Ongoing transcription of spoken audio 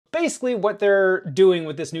Basically what they're doing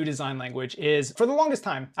with this new design language is, for the longest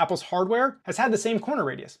time, Apple's hardware has had the same corner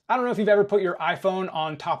radius. I don't know if you've ever put your iPhone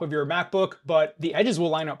on top of your MacBook, but the edges will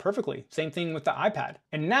line up perfectly. Same thing with the iPad.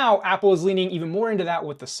 And now Apple is leaning even more into that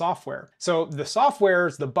with the software. So the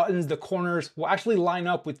softwares, the buttons, the corners will actually line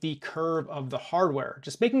up with the curve of the hardware,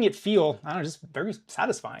 just making it feel, I don't know, just very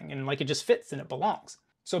satisfying and like it just fits and it belongs.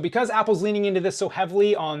 So because Apple's leaning into this so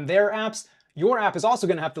heavily on their apps, your app is also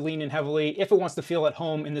going to have to lean in heavily if it wants to feel at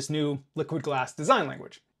home in this new liquid glass design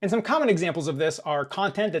language. And some common examples of this are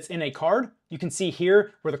content that's in a card. You can see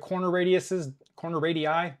here where the corner radii,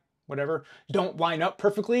 whatever, don't line up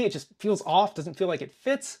perfectly. It just feels off, doesn't feel like it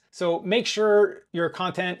fits. So make sure your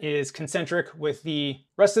content is concentric with the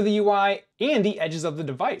rest of the UI and the edges of the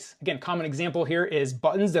device. Again, common example here is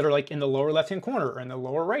buttons that are like in the lower left-hand corner or in the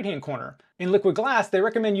lower right-hand corner. In liquid glass, they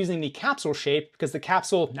recommend using the capsule shape because the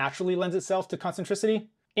capsule naturally lends itself to concentricity.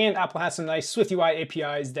 And Apple has some nice swiftui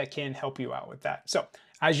APIs that can help you out with that. So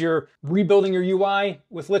as you're rebuilding your UI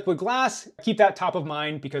with liquid glass, keep that top of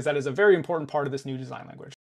mind because that is a very important part of this new design language.